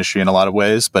music industry in a lot of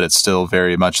ways, but it's still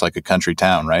very much like a country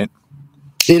town, right?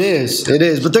 It is,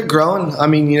 but they're growing. I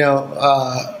mean,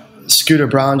 Scooter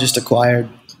Braun just acquired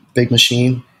Big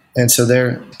Machine, and so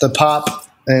the pop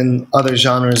and other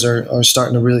genres are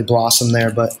starting to really blossom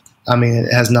there. But I mean,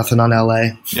 it has nothing on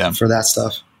LA for that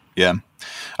stuff. Yeah.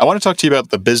 I want to talk to you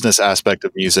about the business aspect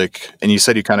of music. And you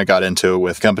said you kind of got into it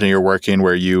with the company you're working,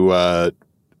 where you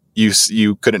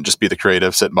couldn't just be the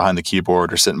creative sitting behind the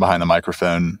keyboard or sitting behind the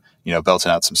microphone,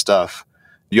 belting out some stuff.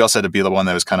 You also had to be the one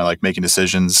that was kind of like making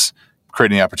decisions,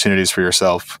 creating opportunities for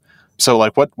yourself. So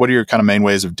like, what are your kind of main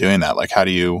ways of doing that? Like, how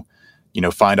do you,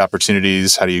 find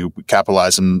opportunities? How do you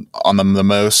capitalize on them the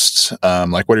most?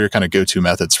 Like, what are your kind of go-to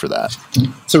methods for that?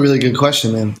 It's a really good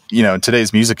question, man. In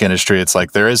today's music industry, it's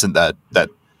like there isn't that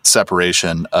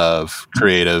separation of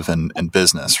creative and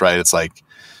business, right? It's like,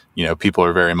 people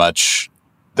are very much,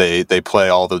 they play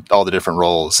all the different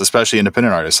roles, especially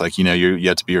independent artists. Like, you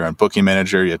have to be your own booking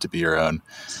manager, you have to be your own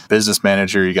business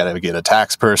manager, you got to get a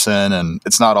tax person, and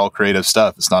it's not all creative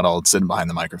stuff. It's not all sitting behind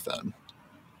the microphone.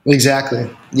 Exactly.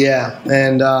 Yeah.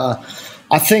 And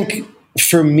I think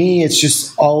for me, it's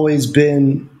just always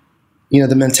been,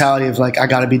 the mentality of like, I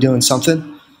got to be doing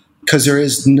something, because there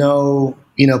is no,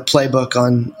 playbook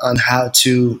on how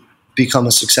to become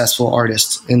a successful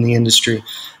artist in the industry.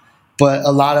 But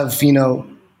a lot of,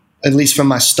 at least from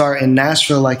my start in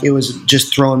Nashville, like it was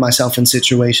just throwing myself in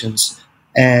situations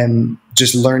and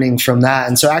just learning from that.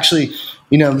 And so actually,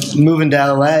 moving to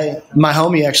LA, my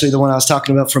homie, actually the one I was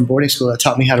talking about from boarding school that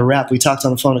taught me how to rap, we talked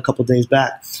on the phone a couple of days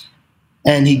back,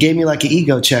 and he gave me like an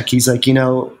ego check. He's like,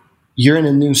 you're in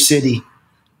a new city,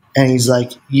 and he's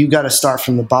like, you got to start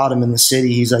from the bottom in the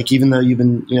city. He's like, even though you've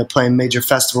been, playing major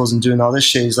festivals and doing all this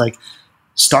shit, he's like,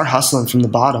 start hustling from the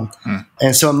bottom.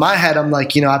 And so in my head, I'm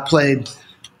like, I played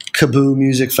Kaboo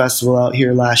Music Festival out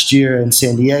here last year in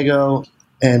San Diego,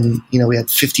 and we had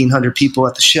 1,500 people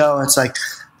at the show. And it's like,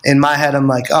 in my head, I'm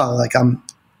like, oh, like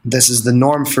this is the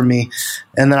norm for me.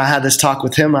 And then I had this talk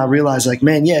with him. I realized like,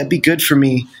 man, yeah, it'd be good for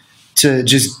me to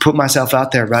just put myself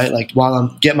out there, right? Like while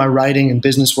I'm getting my writing and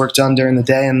business work done during the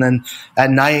day, and then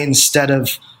at night, instead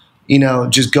of,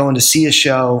 just going to see a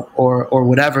show or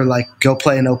whatever, like go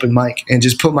play an open mic and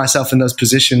just put myself in those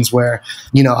positions where,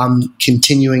 I'm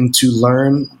continuing to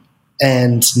learn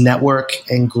and network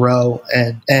and grow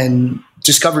and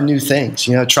discover new things,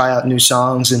 try out new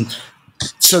songs. And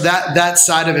so that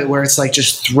side of it, where it's like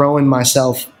just throwing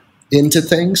myself into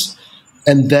things,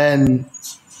 and then,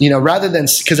 rather than,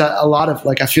 because a lot of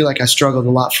like, I feel like I struggled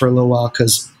a lot for a little while,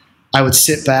 because I would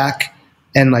sit back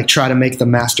and like try to make the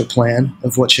master plan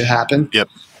of what should happen. Yep.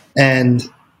 And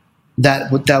that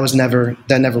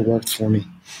never worked for me.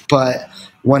 But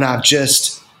when I've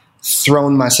just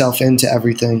thrown myself into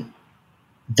everything,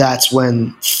 that's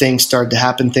when things started to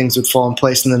happen. Things would fall in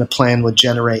place, and then a plan would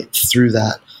generate through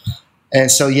that. And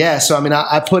so, I mean,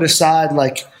 I put aside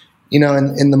like,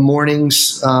 in the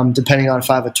mornings, depending on if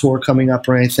I have a tour coming up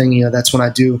or anything, that's when I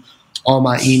do all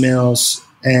my emails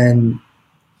and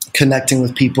connecting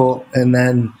with people. And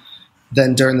then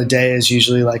during the day is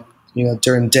usually like,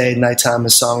 during the day, nighttime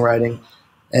is songwriting.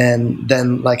 And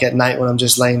then like at night when I'm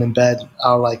just laying in bed,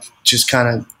 I'll like just kind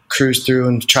of cruise through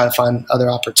and try to find other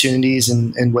opportunities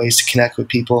and ways to connect with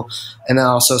people. And then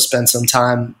also spend some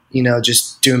time,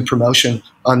 just doing promotion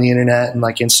on the internet and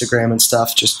like Instagram and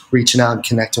stuff, just reaching out and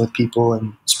connecting with people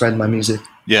and spreading my music.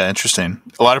 Yeah. Interesting.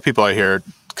 A lot of people I hear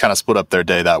kind of split up their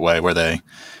day that way, where they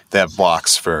have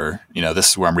blocks for, this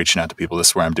is where I'm reaching out to people. This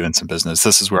is where I'm doing some business.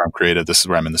 This is where I'm creative. This is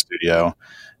where I'm in the studio.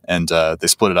 And they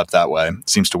split it up that way. It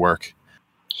seems to work.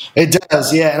 It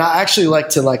does. Yeah. And I actually like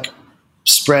to like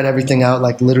spread everything out,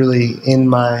 like literally in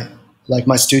my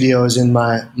studio is in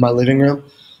my living room.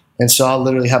 And so I'll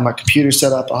literally have my computer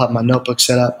set up. I'll have my notebook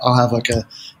set up. I'll have like a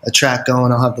track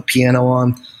going. I'll have the piano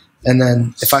on. And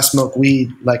then if I smoke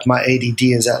weed, like my ADD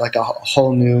is at like a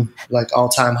whole new, like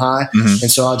all-time high. Mm-hmm.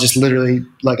 And so I'll just literally,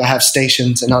 like I have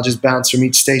stations, and I'll just bounce from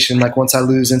each station. Like once I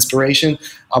lose inspiration,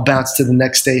 I'll bounce to the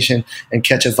next station and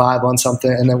catch a vibe on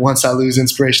something. And then once I lose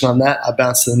inspiration on that, I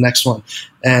bounce to the next one.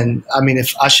 And I mean,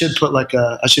 if I should put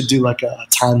I should do like a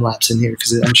time lapse in here,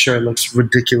 because I'm sure it looks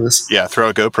ridiculous. Yeah. Throw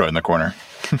a GoPro in the corner.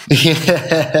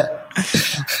 Yeah.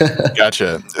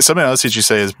 Gotcha. Something else that you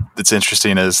say that's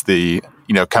interesting is the,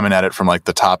 coming at it from like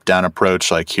the top down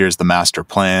approach. Like here's the master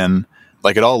plan.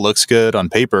 Like it all looks good on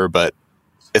paper, but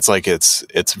it's like, it's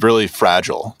really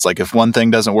fragile. It's like if one thing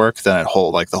doesn't work, then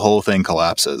the whole thing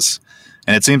collapses.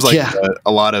 And it seems like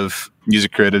a lot of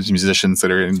music creatives, musicians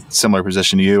that are in similar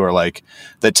position to you are like,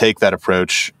 that take that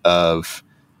approach of,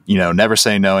 never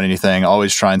saying no on anything,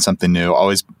 always trying something new,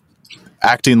 always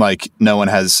acting like no one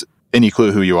has any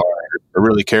clue who you are or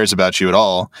really cares about you at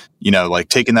all. Like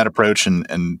taking that approach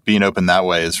and being open that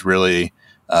way is really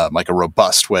like a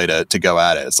robust way to go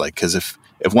at it. It's like, because if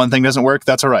if one thing doesn't work,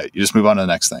 that's all right. You just move on to the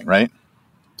next thing, right?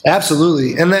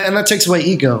 Absolutely. And that takes away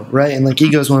ego, right? And like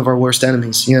ego is one of our worst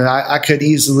enemies. You know, I could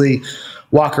easily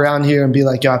walk around here and be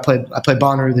like, yo, I played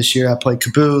Bonnaroo this year. I played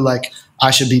Kaboo. Like, I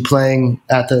should be playing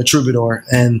at the Troubadour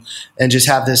and just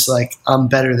have this, like, I'm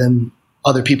better than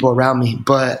other people around me.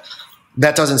 But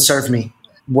that doesn't serve me.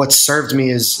 What served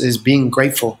me is being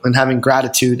grateful and having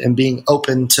gratitude and being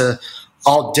open to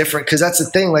all different, because that's the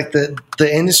thing. Like, the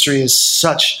industry is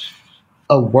such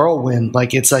a whirlwind.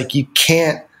 Like, it's like you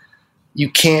can't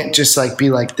just like be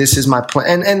like, this is my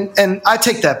plan. And I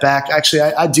take that back. Actually,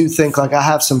 I do think, like, I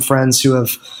have some friends who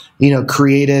have, you know,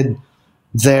 created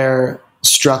their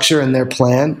structure and their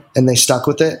plan, and they stuck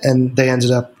with it, and they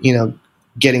ended up, you know,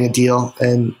 getting a deal,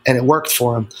 and it worked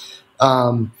for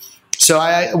them. So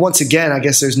once again, I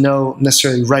guess there's no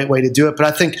necessarily right way to do it, but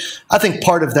I think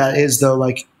part of that is, though,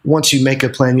 like, once you make a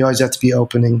plan, you always have to be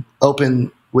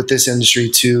open with this industry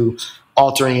to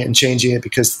altering it and changing it,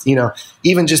 because, you know,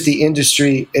 even just the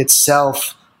industry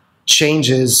itself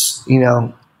changes, you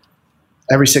know,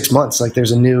 every 6 months. Like,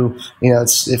 there's a new, you know,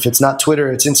 if it's not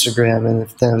Twitter, it's Instagram, and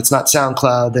if it's not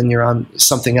SoundCloud, then you're on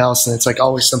something else, and it's like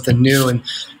always something new, and,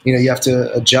 you know, you have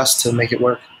to adjust to make it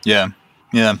work. Yeah.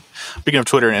 Speaking of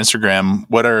Twitter and Instagram,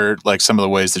 what are, like, some of the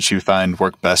ways that you find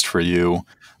work best for you,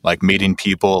 like meeting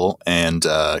people and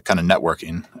kind of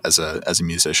networking as a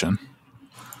musician?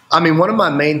 I mean, one of my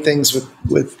main things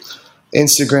with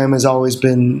Instagram has always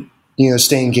been, you know,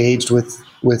 stay engaged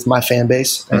with my fan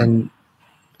base,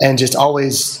 and just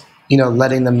always, you know,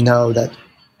 letting them know that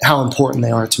how important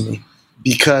they are to me,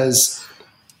 because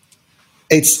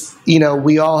it's, you know,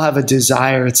 we all have a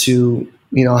desire to,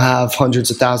 you know, have hundreds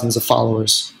of thousands of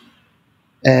followers,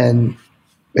 and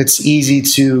it's easy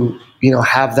to, you know,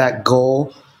 have that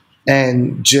goal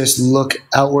and just look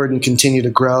outward and continue to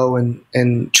grow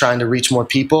and trying to reach more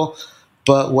people.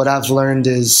 But what I've learned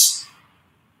is,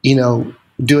 you know,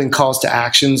 doing calls to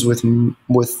actions with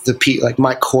like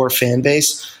my core fan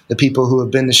base, the people who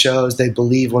have been to shows, they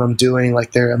believe what I'm doing,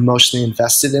 like, they're emotionally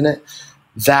invested in it.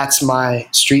 That's my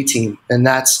street team. And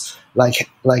that's like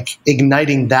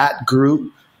igniting that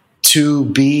group to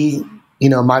be, you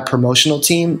know, my promotional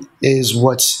team is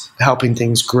what's helping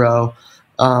things grow.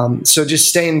 So just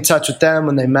staying in touch with them.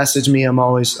 When they message me, I'm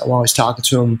always talking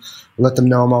to them, let them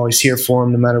know I'm always here for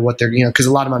them, no matter what they're, you know, because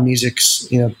a lot of my music's,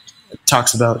 you know,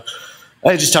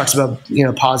 it just talks about, you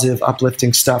know, positive,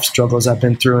 uplifting stuff, struggles I've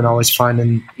been through, and always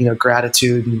finding, you know,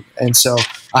 gratitude. And so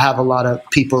I have a lot of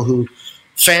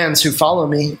fans who follow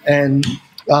me, and,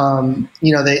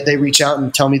 you know, they reach out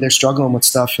and tell me they're struggling with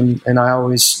stuff. And I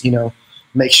always, you know,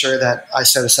 make sure that I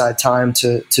set aside time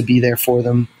to be there for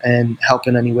them and help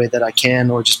in any way that I can,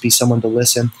 or just be someone to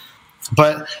listen.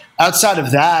 But outside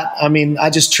of that, I mean, I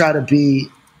just try to be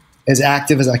as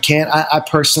active as I can. I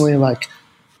personally, like,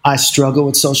 I struggle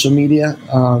with social media.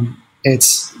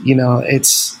 It's, you know,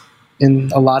 it's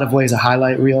in a lot of ways a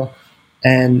highlight reel,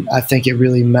 and I think it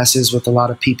really messes with a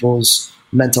lot of people's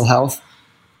mental health.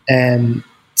 And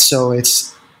so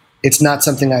it's not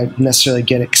something I necessarily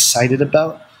get excited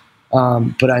about.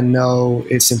 But I know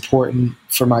it's important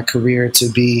for my career to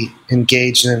be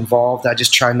engaged and involved. I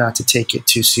just try not to take it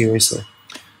too seriously.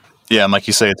 Yeah, and like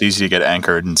you say, it's easy to get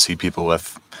anchored and see people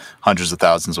with hundreds of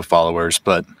thousands of followers.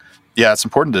 But yeah, it's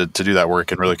important to do that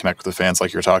work and really connect with the fans,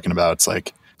 like you're talking about. It's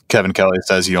like Kevin Kelly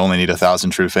says, you only need 1,000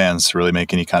 true fans to really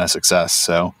make any kind of success.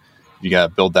 So you got to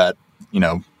build that, you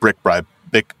know, brick by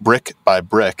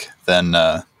brick. Then you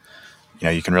know,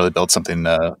 you can really build something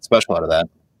special out of that.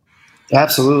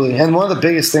 Absolutely. And one of the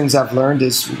biggest things I've learned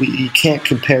is you can't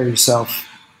compare yourself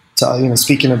to, you know,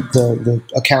 speaking of the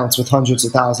accounts with hundreds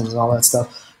of thousands and all that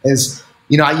stuff, is,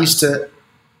 you know, I used to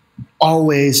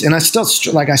always, and I still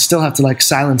have to, like,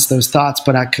 silence those thoughts,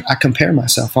 but I compare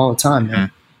myself all the time,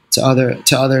 man, to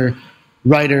other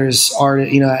writers, art,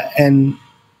 you know, and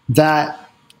that,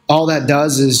 all that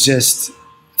does is just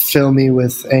fill me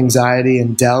with anxiety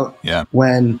and doubt. Yeah.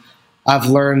 When I've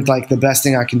learned, like, the best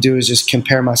thing I can do is just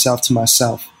compare myself to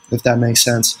myself, if that makes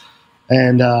sense.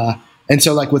 And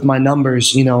so, like, with my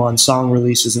numbers, you know, on song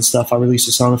releases and stuff, I released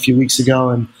a song a few weeks ago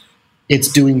and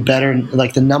it's doing better.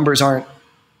 Like, the numbers aren't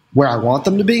where I want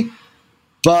them to be,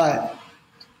 but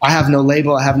I have no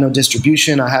label. I have no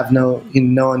distribution. I have no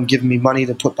one giving me money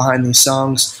to put behind these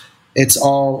songs. It's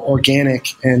all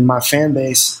organic and my fan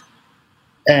base.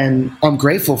 And I'm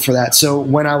grateful for that. So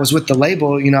when I was with the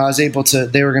label, you know, I was able to,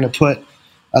 they were going to put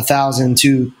 $1,000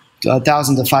 to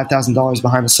 $5,000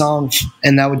 behind a song,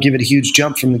 and that would give it a huge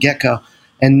jump from the get-go.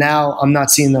 And now I'm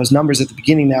not seeing those numbers at the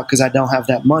beginning now because I don't have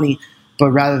that money. But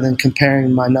rather than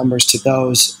comparing my numbers to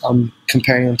those, I'm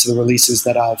comparing them to the releases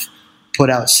that I've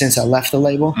put out since I left the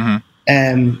label. Mm-hmm.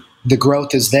 and the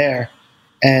growth is there.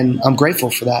 And I'm grateful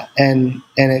for that. And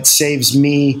it saves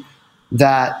me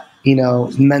that,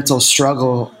 mental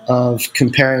struggle of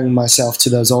comparing myself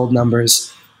to those old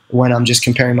numbers when I'm just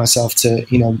comparing myself to,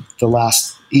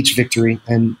 each victory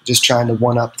and just trying to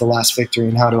one up the last victory.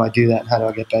 And how do I do that? And how do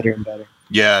I get better and better?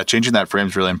 Yeah. Changing that frame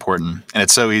is really important. And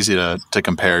it's so easy to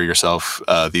compare yourself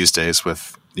these days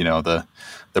with, the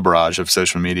barrage of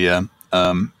social media.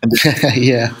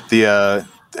 Yeah.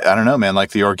 I don't know, man,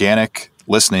 like the organic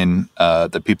listening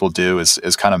that people do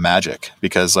is kind of magic,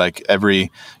 because like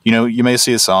you may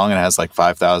see a song and it has like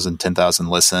 5,000, 10,000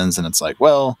 listens, and it's like,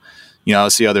 well, I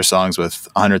see other songs with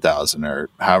 100,000 or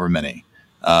however many.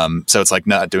 So it's like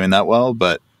not doing that well,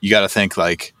 but you got to think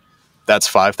like that's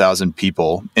 5,000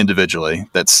 people individually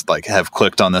that's like have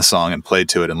clicked on this song and played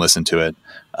to it and listened to it.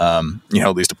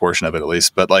 At least a portion of it at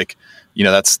least, but like,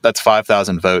 that's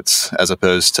 5,000 votes as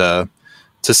opposed to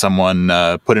someone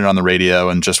putting it on the radio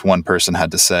and just one person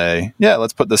had to say, yeah,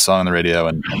 let's put this song on the radio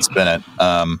and spin it.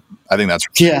 I think that's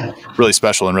really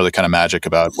special and really kind of magic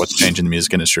about what's changing the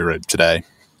music industry right today.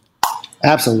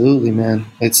 Absolutely, man.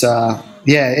 It's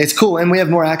it's cool. And we have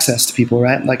more access to people,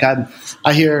 right? Like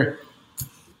I hear,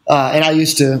 and I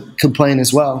used to complain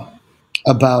as well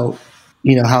about,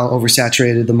 how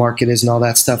oversaturated the market is and all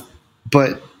that stuff.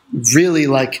 But really,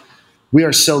 like, we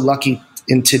are so lucky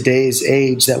in today's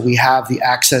age that we have the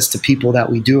access to people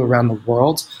that we do around the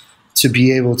world to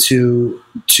be able to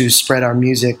spread our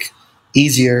music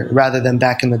easier rather than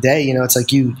back in the day. It's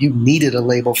like you needed a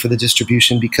label for the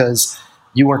distribution because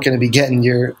you weren't going to be getting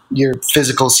your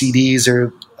physical CDs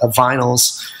or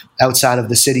vinyls outside of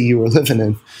the city you were living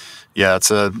in. Yeah, it's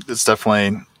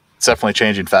definitely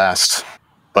changing fast,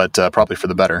 but probably for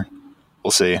the better.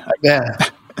 We'll see. Yeah.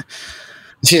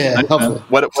 Yeah. Hopefully.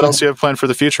 What else do you have planned for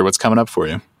the future? What's coming up for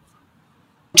you?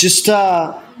 Just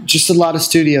a lot of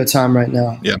studio time right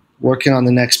now. Yeah. Working on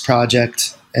the next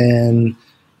project and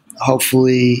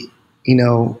hopefully,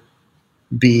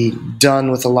 be done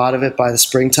with a lot of it by the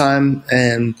springtime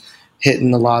and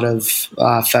hitting a lot of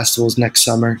festivals next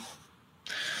summer.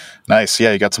 Nice.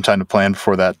 Yeah, you got some time to plan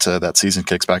before that season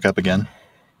kicks back up again.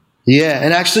 Yeah,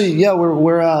 and actually,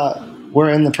 we're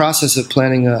in the process of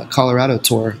planning a Colorado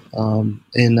tour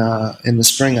in the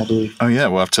spring, I believe. Oh yeah,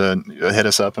 we'll have to hit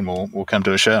us up and we'll come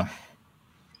to a show.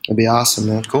 It'd be awesome,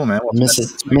 man. Cool, man. Well,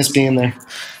 I miss being there.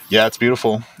 Yeah, it's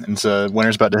beautiful. And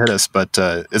winter's about to hit us, but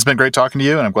it's been great talking to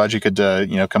you, and I'm glad you could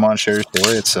come on and share your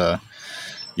story. It's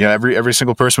every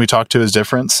single person we talk to is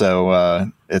different,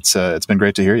 so it's been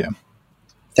great to hear you.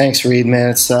 Thanks, Reed, man.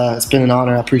 It's been an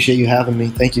honor. I appreciate you having me.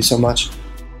 Thank you so much.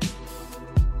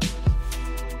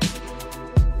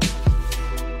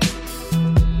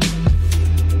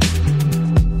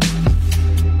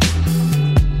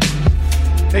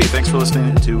 Hey, thanks for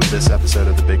listening to this episode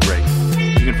of The Big Break.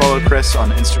 You can follow Chris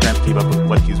on Instagram to keep up with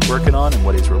what he's working on and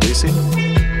what he's releasing.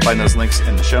 Find those links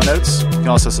in the show notes. You can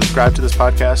also subscribe to this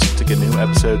podcast to get new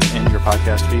episodes in your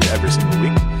podcast feed every single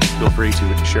week. Feel free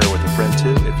to share with a friend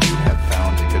too if you have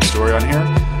found a good story on here.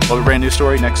 We'll have a brand new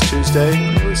story next Tuesday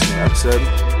when we release a new episode.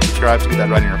 Subscribe to get that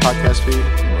right in your podcast feed,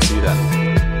 and we'll see you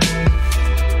then.